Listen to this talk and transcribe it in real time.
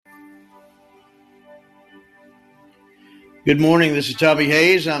Good morning. This is Tommy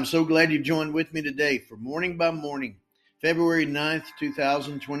Hayes. I'm so glad you joined with me today for Morning by Morning, February 9th,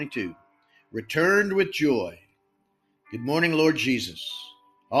 2022. Returned with joy. Good morning, Lord Jesus.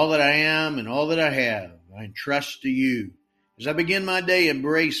 All that I am and all that I have, I entrust to you as I begin my day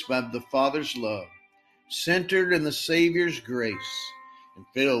embraced by the Father's love, centered in the Savior's grace, and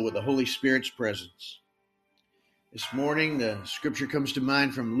filled with the Holy Spirit's presence. This morning, the scripture comes to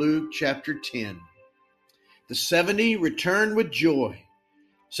mind from Luke chapter 10. The 70 returned with joy,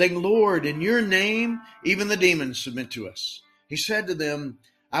 saying, Lord, in your name, even the demons submit to us. He said to them,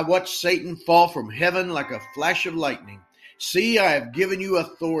 I watched Satan fall from heaven like a flash of lightning. See, I have given you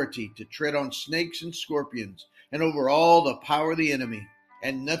authority to tread on snakes and scorpions and over all the power of the enemy,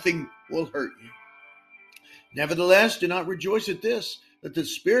 and nothing will hurt you. Nevertheless, do not rejoice at this, that the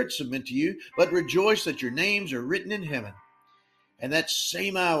spirits submit to you, but rejoice that your names are written in heaven. And that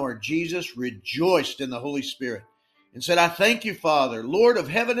same hour, Jesus rejoiced in the Holy Spirit and said, I thank you, Father, Lord of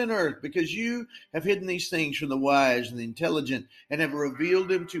heaven and earth, because you have hidden these things from the wise and the intelligent and have revealed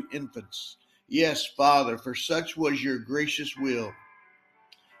them to infants. Yes, Father, for such was your gracious will.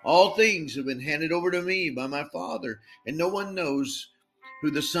 All things have been handed over to me by my Father, and no one knows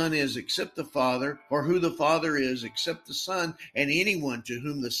who the Son is except the Father, or who the Father is except the Son, and anyone to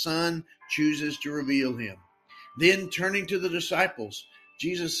whom the Son chooses to reveal him. Then turning to the disciples,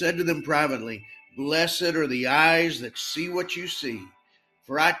 Jesus said to them privately, Blessed are the eyes that see what you see.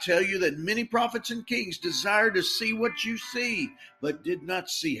 For I tell you that many prophets and kings desired to see what you see, but did not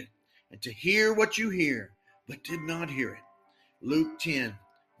see it, and to hear what you hear, but did not hear it. Luke 10,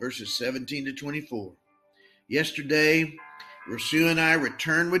 verses 17 to 24. Yesterday, Rosu and I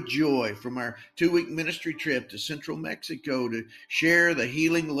returned with joy from our 2-week ministry trip to Central Mexico to share the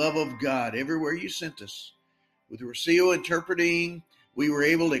healing love of God everywhere you sent us. With Rocio interpreting, we were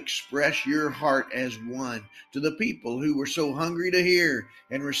able to express your heart as one to the people who were so hungry to hear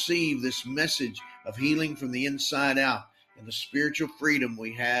and receive this message of healing from the inside out and the spiritual freedom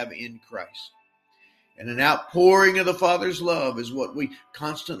we have in Christ. And an outpouring of the Father's love is what we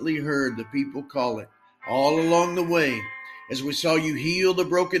constantly heard the people call it all along the way, as we saw you heal the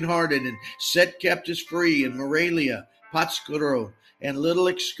brokenhearted and set captives free in Morelia, Pátzcuaro, and little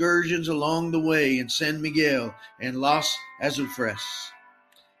excursions along the way in San Miguel and Los Azufres.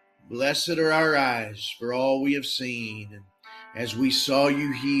 Blessed are our eyes for all we have seen, and as we saw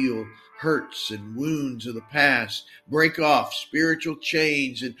you heal hurts and wounds of the past, break off spiritual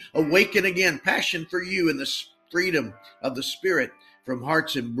chains, and awaken again passion for you and the freedom of the Spirit from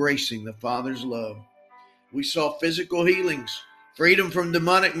hearts embracing the Father's love. We saw physical healings, freedom from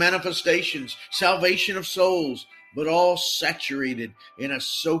demonic manifestations, salvation of souls, but all saturated in a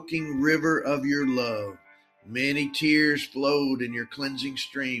soaking river of your love. Many tears flowed in your cleansing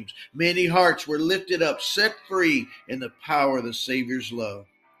streams. Many hearts were lifted up, set free in the power of the Savior's love.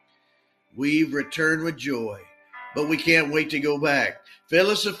 We've returned with joy, but we can't wait to go back. Fill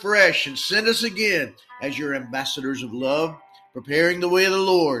us afresh and send us again as your ambassadors of love, preparing the way of the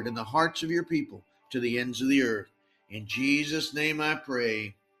Lord in the hearts of your people to the ends of the earth. In Jesus' name I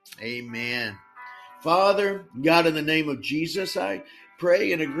pray. Amen. Father, God, in the name of Jesus, I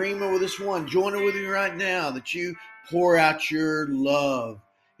pray in agreement with this one, joining with me right now, that you pour out your love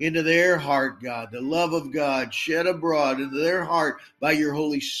into their heart, God, the love of God shed abroad into their heart by your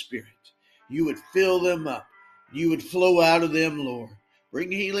Holy Spirit. You would fill them up. You would flow out of them, Lord.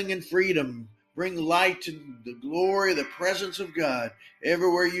 Bring healing and freedom. Bring light and the glory, the presence of God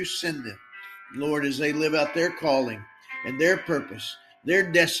everywhere you send them. Lord, as they live out their calling and their purpose,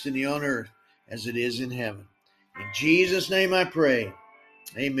 their destiny on earth as it is in heaven. In Jesus' name I pray.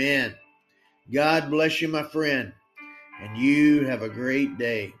 Amen. God bless you, my friend, and you have a great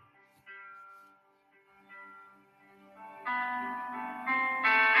day.